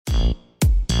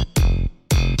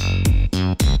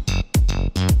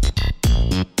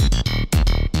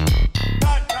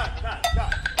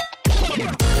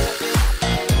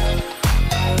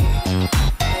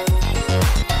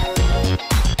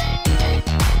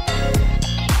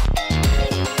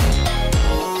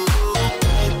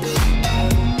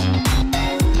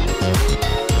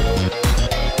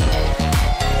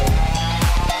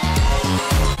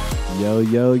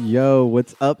yo,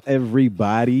 what's up,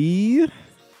 everybody?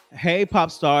 Hey,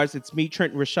 pop stars, it's me,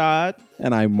 Trent Rashad.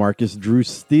 And I'm Marcus Drew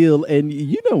Steele, and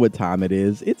you know what time it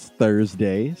is. It's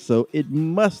Thursday, so it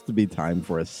must be time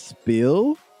for a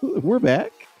spill. We're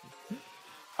back.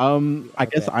 I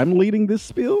guess back. I'm leading this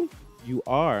spill. You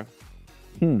are.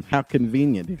 How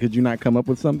convenient. Could you not come up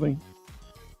with something?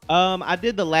 I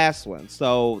did the last one.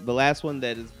 So the last one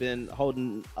that has been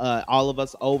holding all of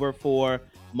us over for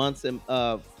months and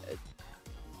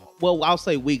well, I'll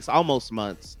say weeks, almost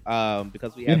months,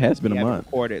 because we It haven't has been a month.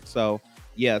 recorded. So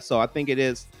yeah, so I think it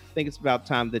is. I think it's about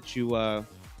time that you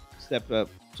step up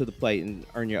to the plate and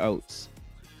earn your oats.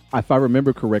 If I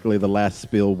remember correctly, the last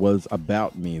spill was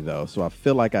about me, though, so I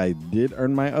feel like I did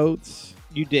earn my oats.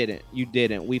 You didn't. You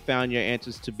didn't. We found your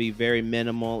answers to be very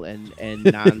minimal and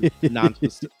non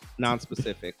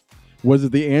specific. Was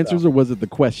it the answers or was it the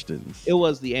questions? It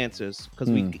was the answers because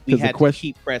we had to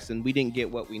keep pressing. We didn't get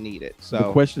what we needed. So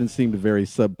the questions seemed very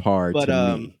subpar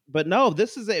to me. But no,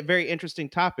 this is a very interesting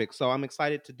topic. So I'm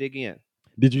excited to dig in.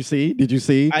 Did you see?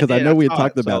 Because I know we had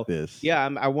talked about this. Yeah,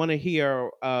 I want to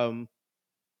hear. I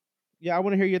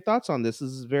want to hear your thoughts on this. This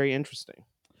is very interesting.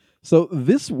 So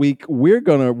this week we're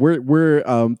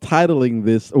titling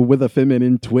this with a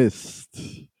feminine twist.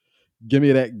 Give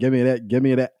me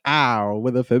that, ow,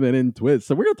 with a feminine twist.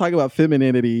 So we're gonna talk about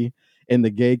femininity in the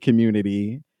gay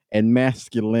community and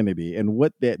masculinity and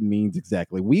what that means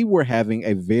exactly. We were having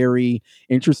a very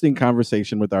interesting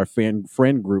conversation with our friend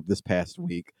group this past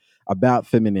week about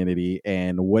femininity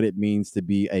and what it means to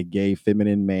be a gay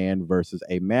feminine man versus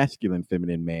a masculine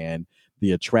feminine man,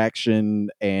 the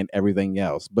attraction and everything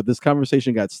else. But this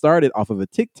conversation got started off of a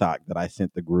TikTok that I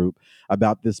sent the group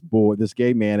about this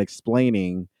gay man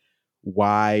explaining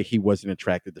why he wasn't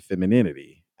attracted to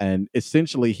femininity. And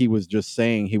essentially he was just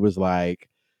saying, he was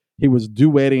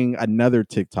duetting another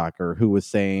TikToker who was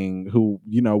saying,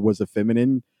 was a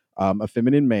feminine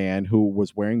man who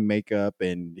was wearing makeup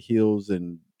and heels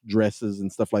and dresses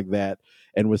and stuff like that,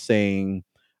 and was saying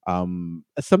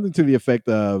something to the effect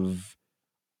of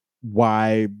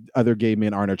why other gay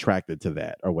men aren't attracted to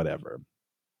that or whatever.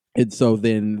 And so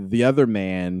then the other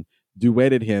man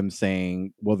duetted him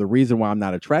saying, well, the reason why I'm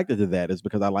not attracted to that is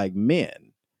because I like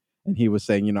men. And he was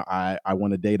saying, I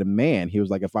want to date a man. He was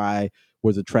like, if I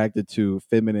was attracted to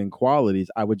feminine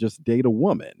qualities, I would just date a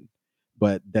woman.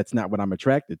 But that's not what I'm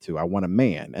attracted to. I want a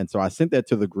man. And so I sent that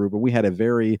to the group and we had a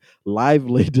very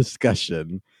lively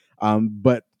discussion.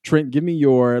 But Trent, give me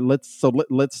let's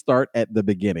start at the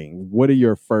beginning.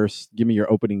 Give me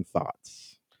your opening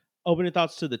thoughts. Opening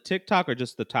thoughts to the TikTok or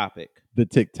just the topic? The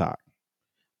TikTok.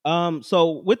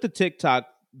 So with the TikTok,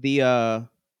 the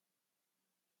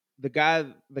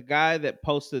guy that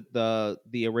posted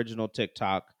the original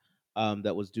TikTok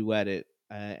that was duetted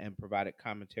and provided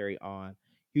commentary on,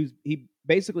 he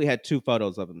basically had two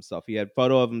photos of himself. He had a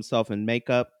photo of himself in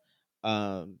makeup,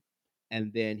 and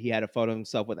then he had a photo of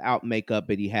himself without makeup,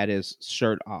 but he had his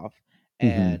shirt off.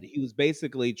 And he was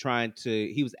basically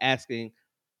he was asking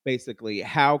basically,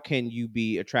 how can you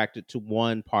be attracted to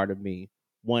one part of me,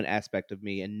 one aspect of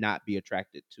me, and not be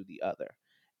attracted to the other?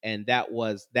 And that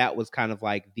was kind of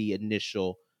like the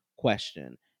initial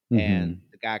question. And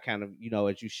the guy kind of,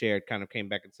 as you shared, kind of came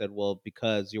back and said, well,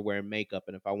 because you're wearing makeup,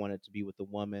 and if I wanted to be with a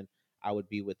woman, I would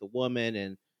be with a woman.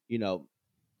 And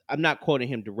I'm not quoting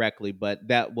him directly, but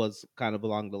that was kind of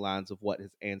along the lines of what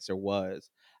his answer was.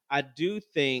 I do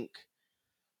think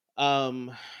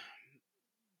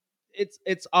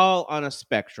it's all on a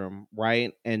spectrum,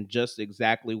 right? And just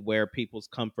exactly where people's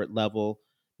comfort level,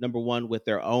 number one, with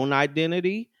their own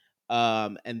identity,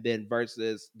 and then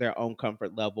versus their own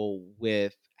comfort level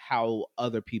with how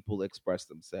other people express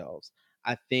themselves.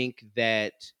 I think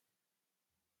that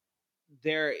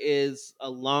there's a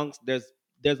long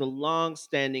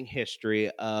standing history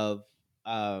of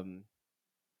um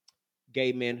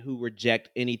gay men who reject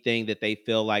anything that they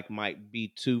feel like might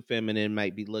be too feminine,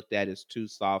 might be looked at as too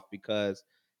soft, because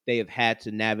they have had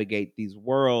to navigate these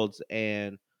worlds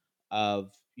and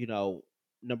of,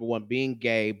 number one, being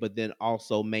gay, but then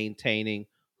also maintaining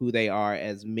who they are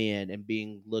as men and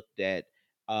being looked at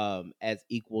as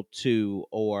equal to,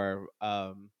 or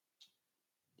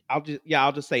I'll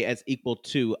just say as equal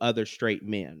to other straight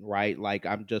men, right? Like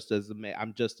I'm just as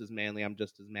I'm just as manly, I'm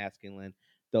just as masculine,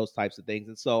 those types of things.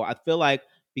 And so I feel like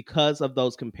because of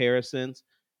those comparisons,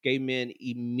 gay men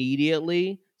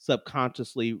immediately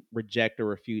subconsciously reject or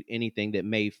refute anything that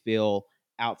may feel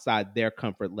outside their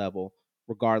comfort level,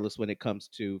 regardless when it comes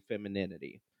to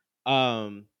femininity.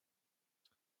 Um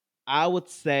I would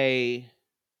say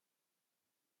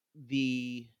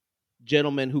the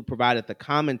gentleman who provided the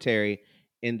commentary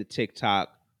in the TikTok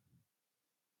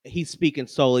he's speaking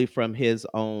solely from his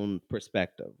own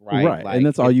perspective, right? Right, and Like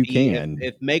that's all you can.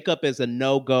 if makeup is a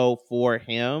no-go for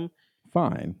him,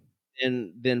 Fine.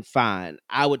 then fine.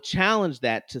 I would challenge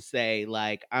that to say,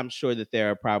 like, I'm sure that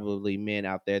there are probably men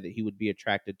out there that he would be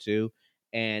attracted to,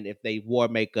 and if they wore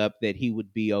makeup, that he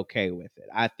would be okay with it.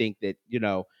 I think that,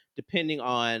 depending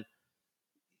on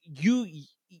you,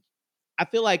 I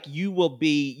feel like you'll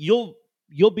be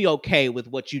okay with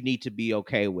what you need to be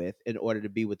okay with in order to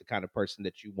be with the kind of person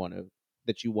that you want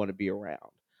to be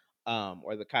around,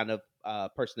 or the kind of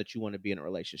person that you want to be in a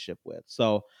relationship with.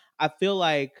 So I feel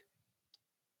like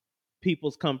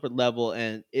people's comfort level,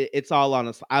 and it's all on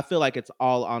a I feel like it's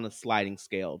all on a sliding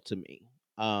scale to me.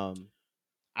 um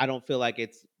I don't feel like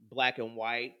it's black and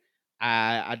white.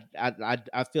 I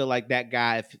feel like that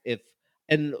guy, if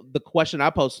and the question I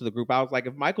posed to the group, I was like,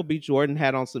 if Michael B. Jordan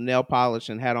had on some nail polish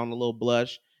and had on a little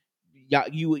blush, yeah,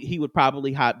 he would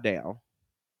probably hop down,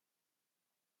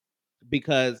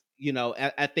 because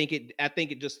I think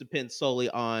it just depends solely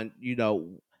on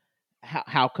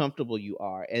how comfortable you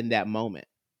are in that moment.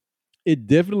 It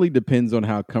definitely depends on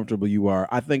how comfortable you are.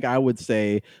 I think I would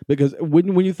say, because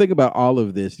when you think about all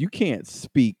of this, you can't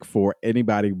speak for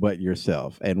anybody but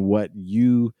yourself and what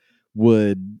you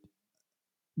would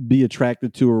be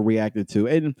attracted to or reacted to.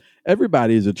 And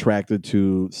everybody is attracted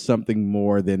to something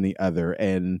more than the other,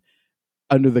 and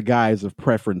under the guise of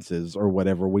preferences or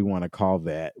whatever we want to call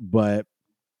that. But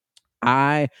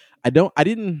I I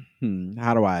didn't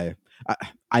how do I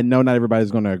I know not everybody's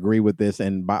going to agree with this,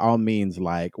 and by all means,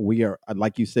 like, we are,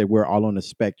 like you said, we're all on a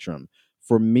spectrum.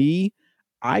 For me,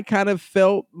 I kind of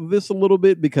felt this a little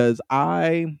bit because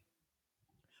I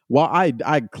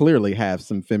clearly have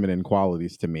some feminine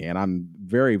qualities to me, and I'm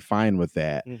very fine with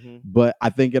that. Hmm. But I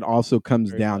think it also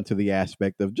comes Very down much. to the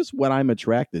aspect of just what I'm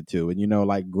attracted to. And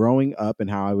like growing up and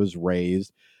how I was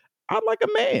raised, I'm like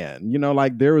a man.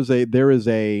 Like there was a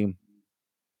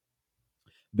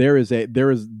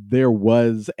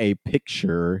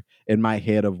picture in my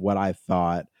head of what I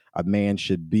thought a man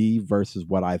should be versus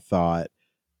what I thought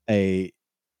a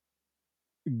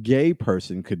gay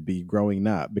person could be growing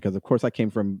up, because of course I came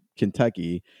from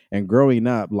Kentucky, and growing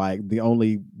up, like, the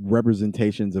only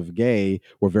representations of gay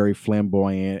were very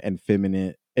flamboyant and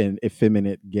feminine and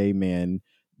effeminate gay men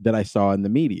that I saw in the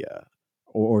media,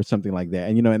 or something like that.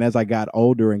 And as I got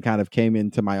older and kind of came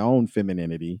into my own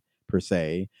femininity per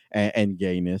se, and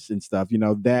gayness and stuff,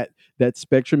 that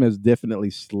spectrum has definitely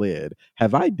slid.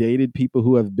 Have I dated people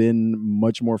who have been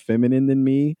much more feminine than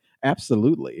me?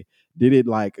 Absolutely. Did it,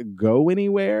 like, go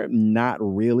anywhere? Not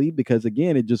really, because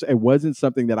again, it wasn't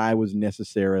something that I was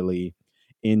necessarily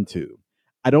into.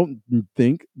 I don't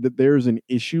think that there's an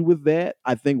issue with that.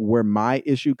 I think where my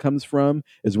issue comes from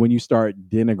is when you start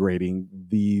denigrating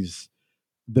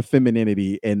the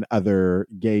femininity in other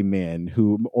gay men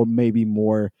who or maybe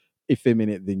more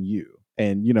effeminate than you,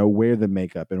 and wear the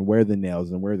makeup and wear the nails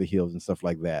and wear the heels and stuff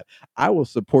like that. I will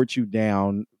support you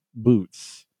down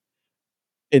boots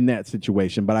in that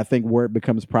situation. But I think where it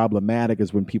becomes problematic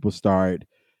is when people start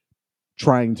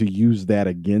trying to use that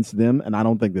against them, and I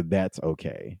don't think that that's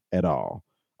okay at all.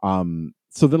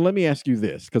 So then let me ask you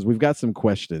this, because we've got some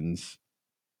questions.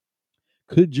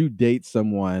 Could you date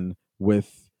someone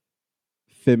with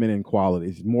feminine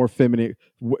qualities, more feminine?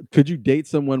 Could you date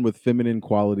someone with feminine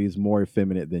qualities more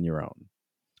effeminate than your own?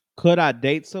 Could I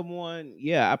date someone?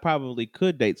 Yeah, I probably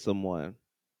could date someone.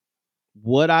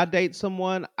 Would I date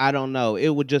someone? I don't know. It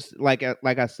would just like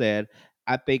I said,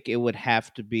 I think it would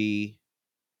have to be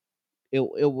it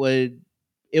would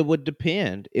it would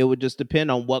depend. It would just depend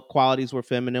on what qualities were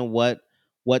feminine, what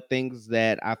things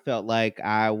that I felt like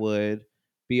I would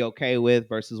be okay with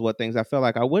versus what things I felt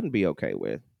like I wouldn't be okay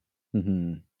with.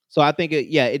 Hmm. So I think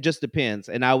it just depends.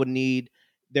 And there would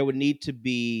need to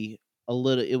be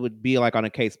it would be like on a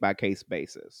case by case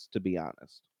basis, to be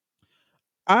honest.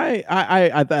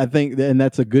 I think, and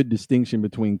that's a good distinction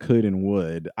between could and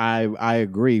would. I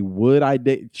agree. Would I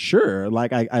date? Sure.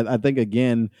 Like, I think,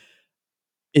 again,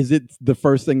 is it the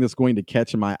first thing that's going to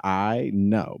catch my eye?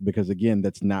 No, because again,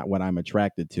 that's not what I'm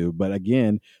attracted to. But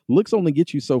again, looks only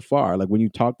get you so far. Like, when you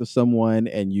talk to someone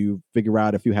and you figure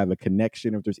out if you have a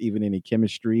connection, if there's even any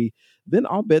chemistry, then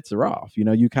all bets are off.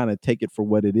 You kind of take it for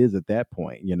what it is at that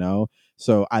point.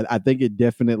 So I think it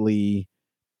definitely,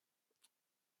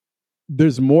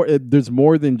 there's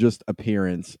more than just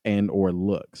appearance and or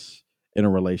looks in a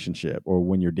relationship or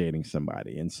when you're dating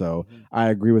somebody. And so Mhm. I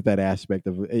agree with that aspect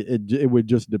of it. It would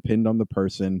just depend on the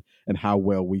person and how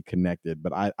well we connected.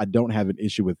 But I don't have an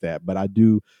issue with that. But I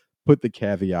do put the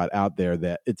caveat out there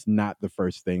that it's not the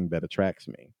first thing that attracts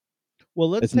me. Well,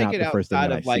 let's It's take not it the first thing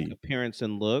outside that I of like see. appearance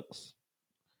and looks.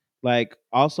 Like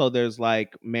also there's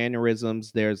like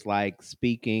mannerisms, there's like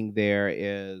speaking, there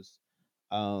is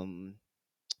um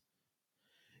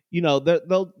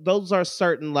those are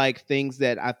certain like things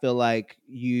that I feel like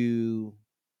you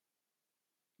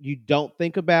don't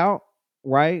think about,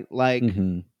 right? Like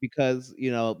Hmm. because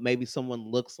maybe someone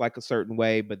looks like a certain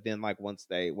way, but then like once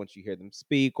you hear them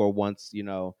speak, or once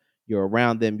you're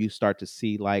around them, you start to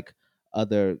see like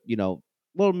other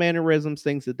little mannerisms,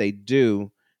 things that they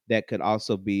do that could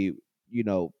also be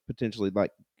potentially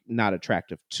like not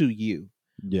attractive to you.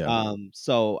 Yeah,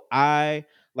 So I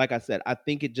like I said, I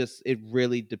think it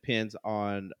really depends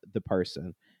on the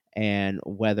person and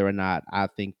whether or not I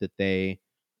think that they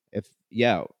if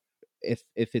yeah if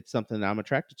it's something that I'm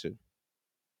attracted to.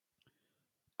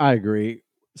 I agree.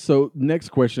 So, next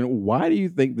question: why do you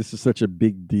think this is such a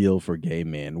big deal for gay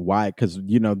men? Why? Because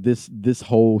this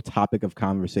whole topic of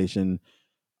conversation,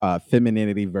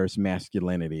 femininity versus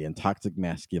masculinity and toxic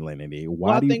masculinity. Well,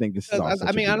 Why I do you think think this is because all I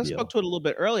such a mean, I big just spoke deal? to it a little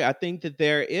bit earlier. I think that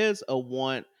there is a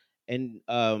want and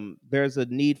there's a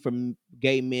need for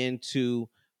gay men to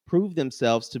prove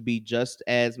themselves to be just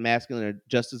as masculine or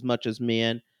just as much as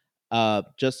men,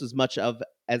 just as much of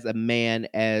as a man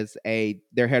as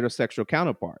their heterosexual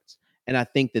counterparts. And I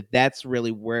think that that's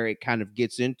really where it kind of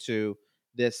gets into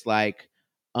this like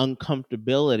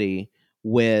uncomfortability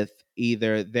with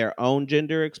either their own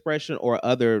gender expression or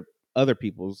other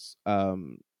people's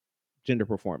gender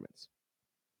performance.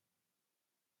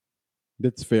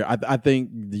 That's fair. I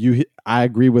think I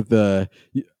agree with the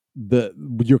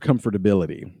your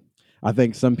comfortability. I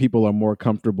think some people are more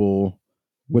comfortable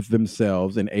with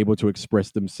themselves and able to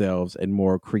express themselves in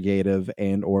more creative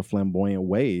and or flamboyant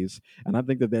ways, and I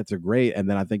think that that's a great. And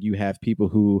then I think you have people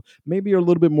who maybe are a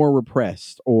little bit more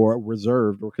repressed or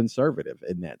reserved or conservative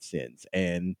in that sense,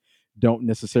 and don't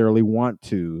necessarily want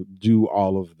to do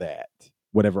all of that,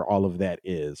 whatever all of that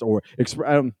is, or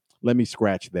let me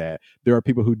scratch that. There are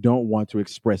people who don't want to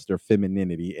express their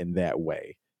femininity in that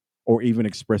way, or even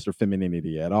express their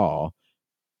femininity at all.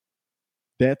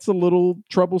 That's a little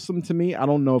troublesome to me. I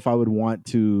don't know if I would want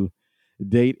to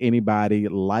date anybody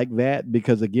like that,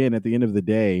 because again, at the end of the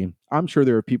day, I'm sure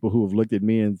there are people who have looked at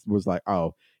me and was like,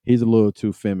 "Oh, he's a little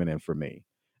too feminine for me."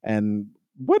 And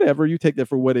whatever, you take that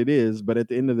for what it is, but at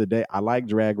the end of the day, I like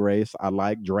Drag Race. I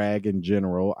like drag in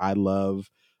general. I love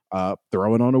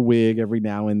throwing on a wig every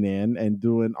now and then and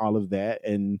doing all of that,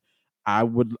 and I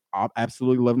would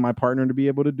absolutely love my partner to be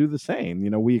able to do the same.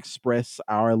 We express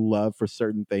our love for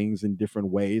certain things in different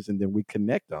ways, and then we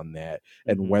connect on that.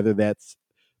 And Hmm. whether that's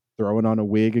throwing on a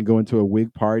wig and going to a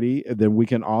wig party, then we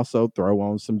can also throw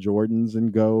on some Jordans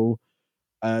and go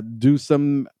do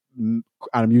some,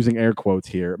 I'm using air quotes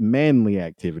here, manly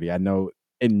activity. I know,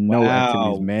 and no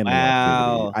activity is Wow, manly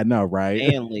activity. wow, I know, right?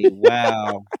 manly,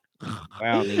 wow,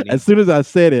 wow, Nene, As soon as I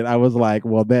said it, I was like,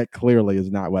 well, that clearly is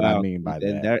not what I wow, mean by and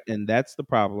that. that's the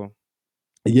problem.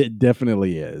 It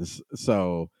definitely is.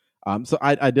 So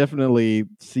I definitely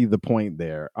see the point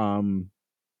there.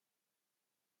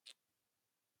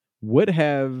 What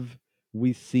have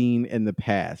we seen in the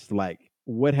past? Like,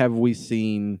 what have we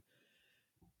seen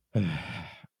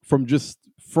from just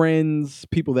friends,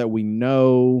 people that we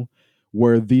know,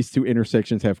 where these two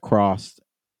intersections have crossed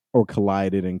or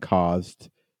collided and caused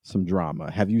some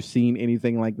drama? Have you seen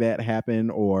anything like that happen,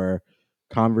 or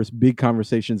big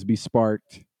conversations be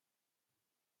sparked?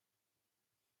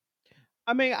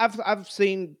 I mean, I've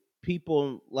seen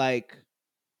people like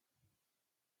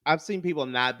I've seen people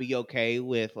not be okay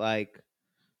with like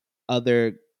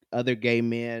other other gay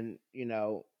men,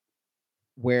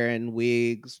 wearing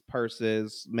wigs,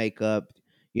 purses, makeup,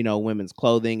 women's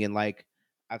clothing, and like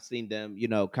I've seen them,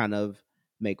 kind of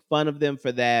make fun of them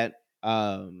for that.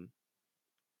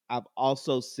 I've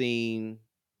also seen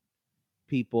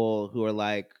people who are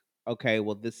like, okay,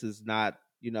 well, this is not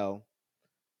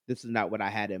what I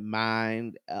had in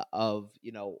mind of,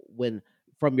 when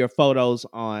from your photos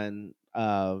on,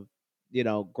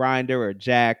 Grinder or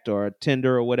Jacked or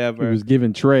Tinder or It whatever. was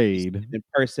given You see trade. them in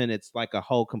person, it's like a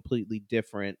whole completely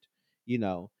different, you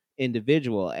know,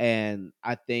 individual. And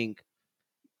I think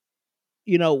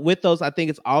with those, I think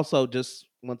it's also just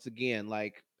once again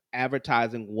like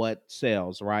advertising what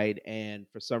sells, right? And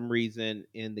for some reason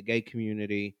in the gay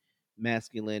community,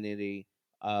 masculinity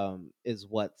is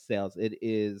what sells.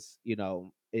 It's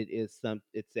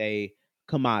a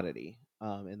commodity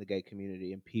in the gay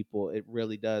community, and people, it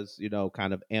really does,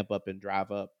 kind of amp up and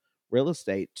drive up real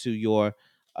estate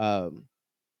um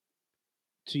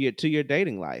to your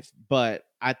dating life. But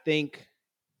I think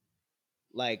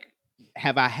like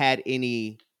have I had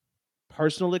any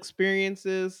personal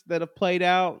experiences that have played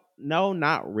out? No,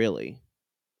 not really.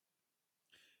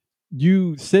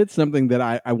 You said something that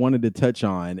I wanted to touch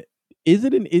on. Is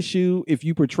it an issue if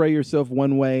you portray yourself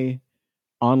one way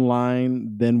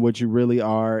online than what you really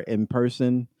are in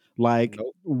person? Like,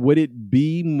 Nope. would it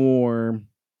be more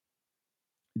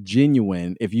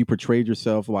genuine if you portrayed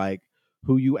yourself like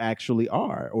who you actually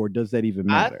are, or does that even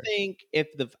matter?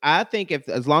 I think if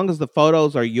as long as the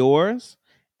photos are yours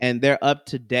and they're up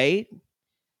to date,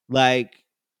 like,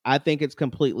 I think it's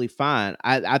completely fine.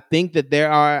 I think that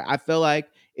I feel like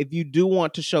if you do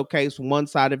want to showcase one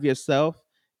side of yourself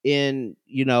in,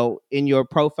 in your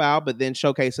profile, but then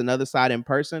showcase another side in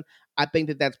person, I think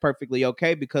that that's perfectly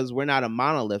okay because we're not a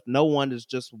monolith. No one is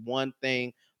just one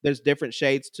thing. There's different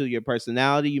shades to your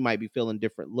personality. You might be feeling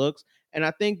different looks. And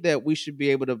I think that we should be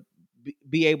able to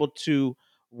be able to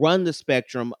run the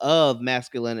spectrum of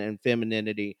masculine and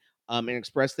femininity, and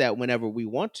express that whenever we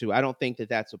want to. I don't think that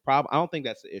that's a problem. I don't think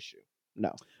that's the issue.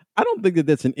 No. I don't think that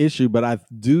that's an issue, but I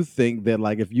do think that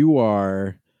like if you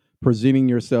are presenting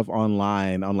yourself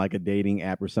online on like a dating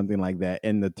app or something like that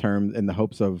in the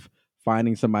hopes of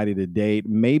finding somebody to date,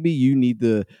 maybe you need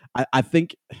to I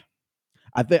think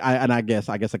and I guess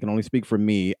I can only speak for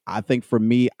me. I think for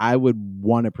me, I would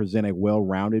want to present a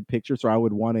well-rounded picture, so I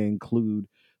would want to include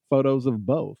photos of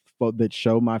both that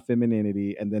show my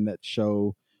femininity and then that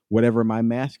show whatever my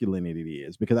masculinity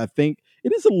is, because I think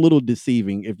it is a little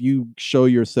deceiving if you show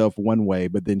yourself one way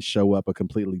but then show up a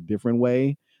completely different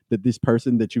way that this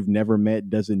person that you've never met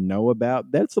doesn't know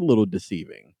about. That's a little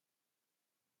deceiving.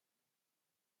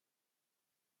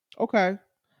 Okay.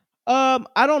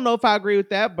 I don't know if I agree with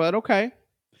that, but okay.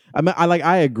 I mean,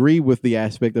 I agree with the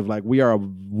aspect of like we are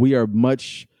very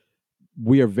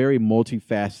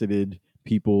multifaceted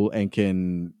people and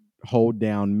can hold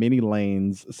down many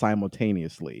lanes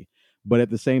simultaneously. But at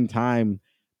the same time,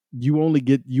 you won't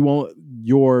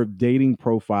your dating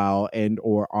profile and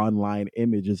or online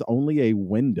image is only a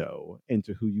window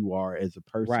into who you are as a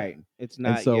Right. person. It's And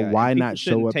not, so yeah. And why people not show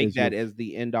shouldn't up take as your that as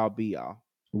the end all be all.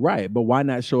 right, but why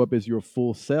not show up as your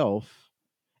full self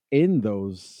in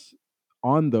those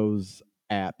on those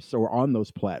apps or on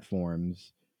those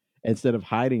platforms instead of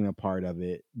hiding a part of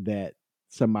it that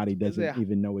somebody Is doesn't it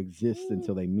even know exists mm,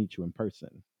 until they meet you in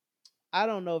person. I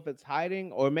don't know if it's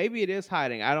hiding or maybe it is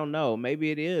hiding. I don't know.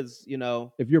 Maybe it is,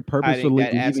 If you're hiding purposefully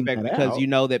that leaving aspect that because out, you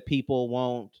know that people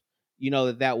won't,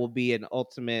 that will be an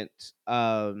ultimate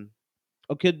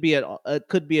or could be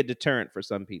a deterrent for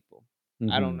some people.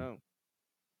 I don't mhm, know.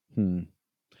 hmm.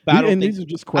 But I don't And think these are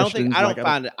just I don't think questions like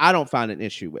I don't I don't find an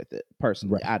issue with it right.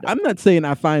 personally. I I'm don't. not saying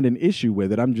I find an issue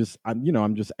with it. I'm just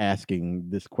asking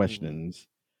this Mhm. questions.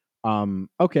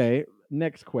 Okay,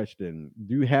 next question.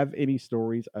 Do you have any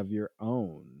stories of your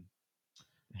own?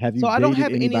 Have you So I don't dated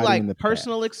have any anybody in the like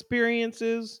personal past?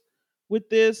 experiences with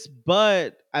this,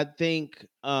 but I think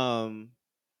kind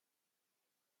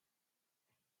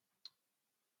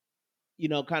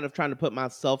of trying to put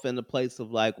myself in the place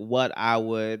of like what I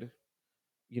would,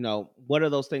 what are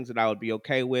those things that I would be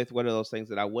okay with? What are those things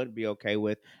that I wouldn't be okay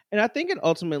with? And I think it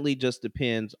ultimately just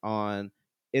depends on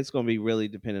it's going to be really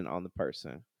dependent on the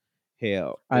person.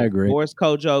 Hell, I if agree. Boris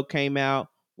Kojo came out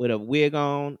with a wig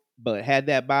on but had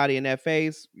that body and that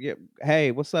face, yeah,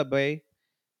 hey, what's up, babe?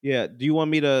 Yeah, do you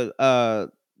want me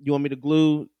to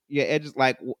glue your edges?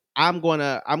 Like I'm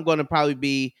gonna probably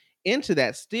be into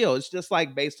that still. It's just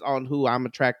like based on who I'm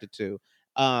attracted to.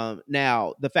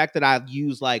 Now the fact that I've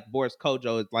used like Boris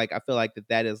Kojo is like I feel like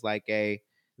that is like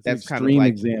It's an that's kind of extreme like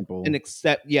example.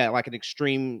 like an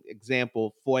extreme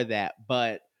example for that.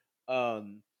 But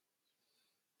um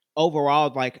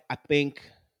overall, like I think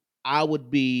I would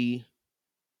be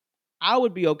I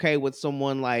would be okay with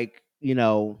someone like,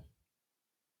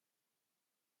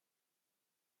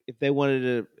 if they wanted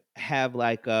to have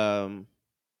like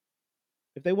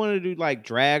if they wanted to do like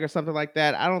drag or something like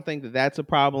that, I don't think that that's a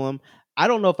problem. I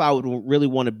don't know if I would really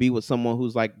want to be with someone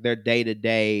who's like their day to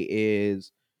day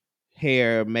is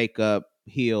hair, makeup,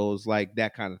 heels, like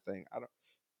that kind of thing.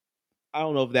 I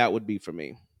don't know if that would be for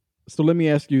me. So let me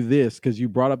ask you this, because you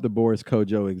brought up the Boris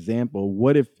Kojo example.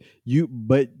 What if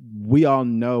but we all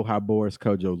know how Boris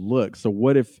Kojo looks. So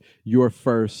what if your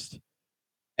first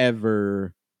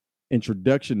ever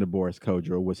introduction to Boris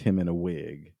Kojo was him in a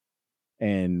wig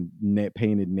and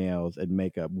painted nails and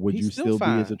makeup? Would He's you still still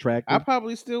be as fine. I attracted?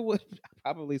 probably still would. I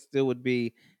probably still would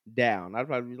be down. I'd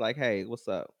probably be like, "Hey, what's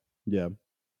up? Yeah.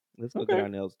 Let's go get Okay. our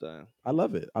nails done." I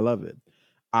love it. I love it.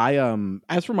 I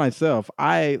as for myself,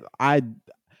 I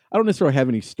don't necessarily have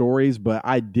any stories, but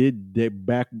I did date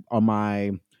back on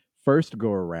my first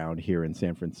go around here in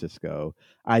San Francisco.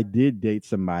 I did date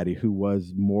somebody who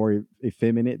was more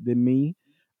effeminate than me.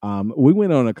 We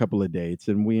went on a couple of dates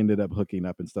and we ended up hooking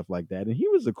up and stuff like that. And he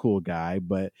was a cool guy,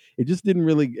 but it didn't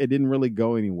really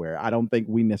go anywhere. I don't think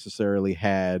we necessarily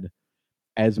had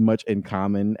as much in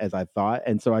common as I thought.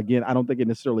 And so again, I don't think it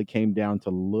necessarily came down to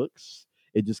looks.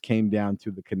 It just came down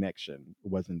to the connection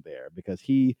wasn't there because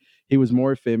he was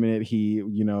more effeminate. He,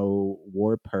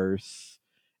 wore a purse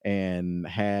and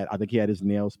had I think he had his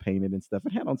nails painted and stuff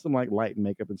and had on some like light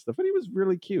makeup and stuff. And he was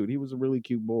really cute. He was a really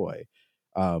cute boy.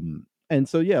 And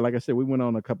so yeah, like I said, we went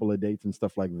on a couple of dates and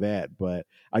stuff like that, but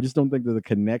I just don't think that the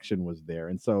connection was there.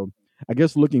 And so I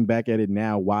guess looking back at it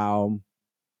now, while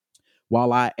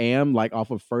I am like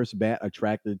off of first bat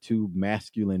attracted to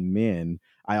masculine men,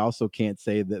 I also can't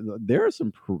say that there are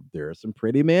some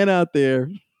pretty men out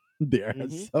there. There are Hmm.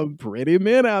 some pretty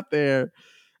men out there.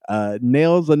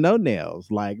 Nails or no nails.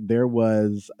 Like there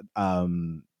was,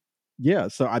 yeah.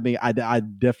 So I mean, I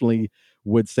definitely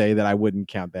would say that I wouldn't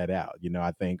count that out.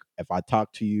 I think if I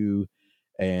talked to you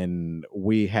and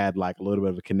we had like a little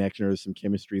bit of a connection or some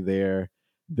chemistry there,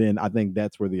 then I think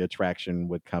that's where the attraction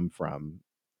would come from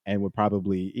and would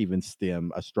probably even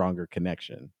stem a stronger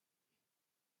connection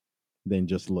than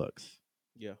just looks.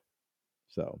 Yeah.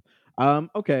 So,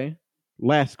 okay.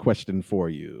 Last question for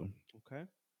you. Okay.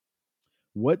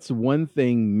 What's one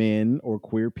thing men or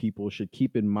queer people should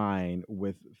keep in mind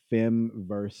with femme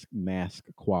versus mask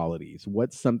qualities?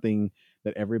 What's something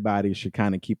that everybody should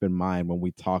kind of keep in mind when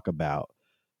we talk about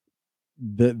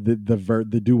the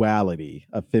duality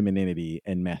of femininity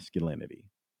and masculinity?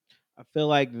 I feel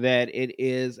like that it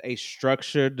is a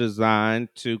structure designed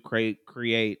to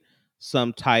create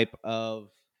some type of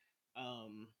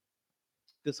um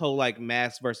this whole like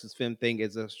mass versus fem thing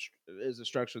is a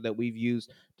structure that we've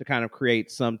used to kind of create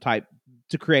some type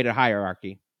to create a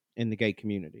hierarchy in the gay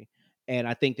community. And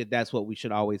I think that that's what we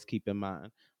should always keep in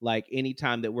mind. Like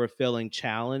anytime that we're feeling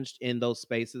challenged in those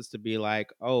spaces to be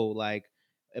like, oh, like,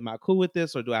 am I cool with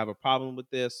this or do I have a problem with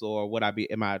this or would I be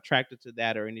am I attracted to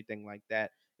that or anything like that?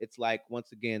 It's like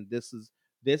once again, this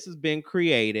has been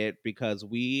created because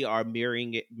we are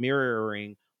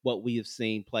mirroring what we have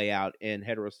seen play out in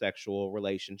heterosexual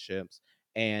relationships,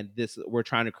 and this we're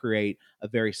trying to create a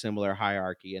very similar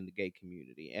hierarchy in the gay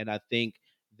community. And I think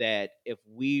that if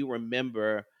we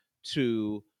remember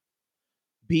to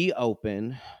be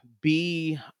open,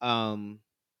 be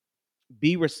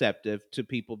be receptive to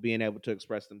people being able to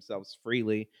express themselves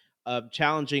freely,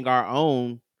 challenging our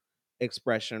own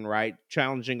expression, right,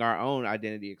 challenging our own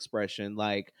identity expression,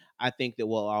 like I think that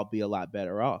we'll all be a lot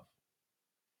better off.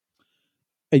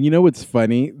 And you know what's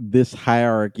funny? This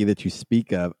hierarchy that you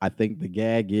speak of, I think the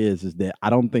gag is that I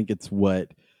don't think it's what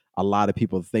a lot of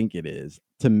people think it is.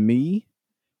 To me,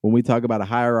 when we talk about a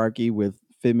hierarchy with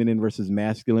feminine versus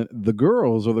masculine, the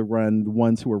girls are the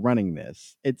ones who are running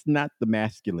this. It's not the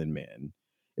masculine men.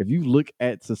 If you look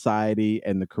at society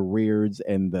and the careers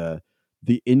and the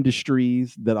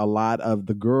industries that a lot of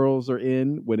the girls are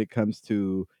in when it comes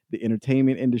to the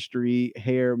entertainment industry,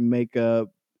 hair,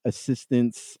 makeup,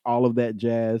 assistants, all of that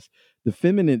jazz. The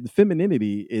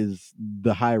femininity is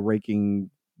the high ranking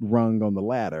rung on the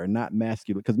ladder, not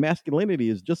masculine, because masculinity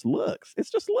is just looks. It's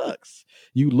just looks.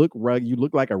 You look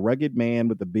like a rugged man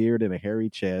with a beard and a hairy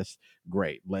chest.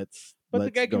 Great. But the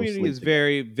Let's gay go community sleep is together.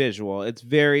 very visual. It's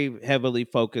very heavily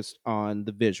focused on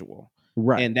the visual.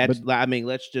 Right. And But I mean,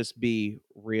 let's just be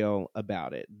real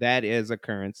about it. That is a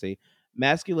currency.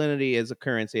 Masculinity is a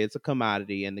currency. It's a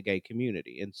commodity in the gay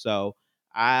community. And so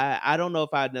I don't know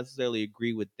if I necessarily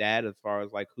agree with that as far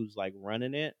as like who's like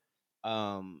running it.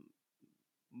 Um,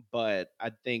 but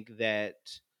I think that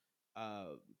uh,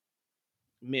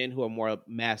 men who are more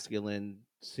masculine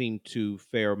seem to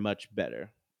fare much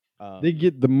better. Um, they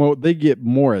get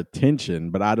more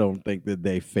attention, but I don't think that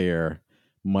they fare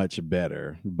much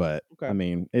better. But I okay.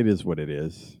 mean, it is what it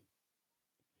is.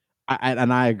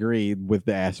 And I agree with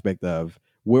the aspect of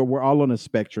we're all on a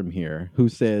spectrum here. Who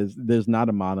says there's not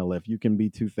a monolith? You can be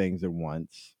two things at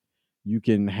once. You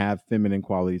can have feminine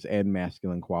qualities and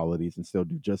masculine qualities and still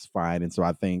do just fine. And so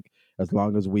I think as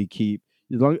long as we keep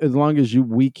as long as you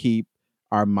we keep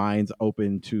our minds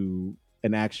open to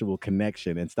an actual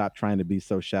connection and stop trying to be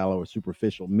so shallow or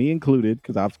superficial, me included,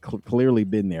 because I've clearly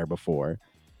been there before.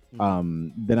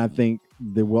 Mhm. Then I think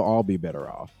that we'll all be better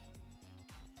off.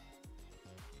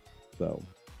 So,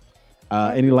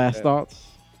 I any agree with last that. thoughts?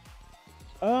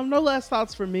 No last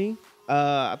thoughts for me.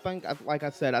 I think, like I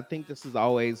said, I think this is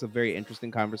always a very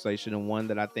interesting conversation and one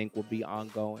that I think will be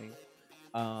ongoing.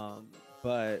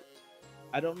 But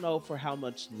I don't know for how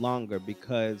much longer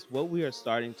because what we are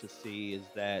starting to see is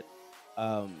that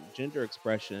gender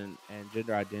expression and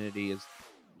gender identity is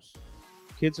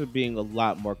kids are being a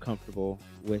lot more comfortable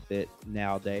with it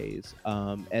nowadays,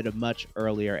 at a much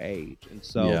earlier age, and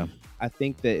so Yeah. I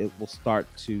think that it will start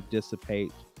to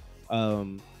dissipate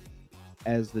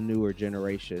as the newer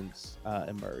generations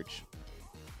emerge.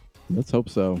 Let's hope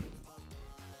so.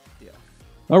 Yeah.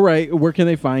 All right, where can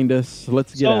they find us?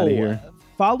 Let's get out of So here.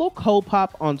 follow Cold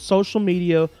Pop on social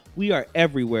media. We are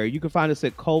everywhere. You can find us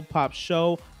at Cold Pop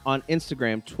Show on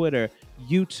Instagram, Twitter,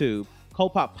 YouTube,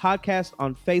 Cold Pop Podcast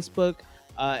on Facebook,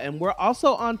 and we're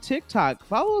also on TikTok.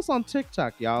 Follow us on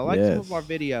TikTok, y'all. Like some of Yes. our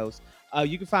videos.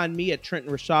 You can find me at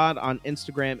Trenton Rashad on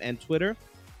Instagram and Twitter.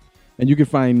 And you can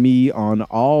find me on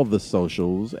all the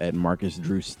socials at Marcus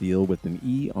Drew Steele with an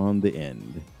E on the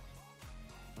end.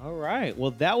 All right.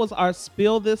 Well, that was our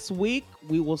spill this week.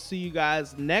 We will see you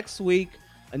guys next week.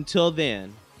 Until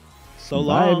then, so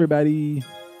long. Bye, everybody.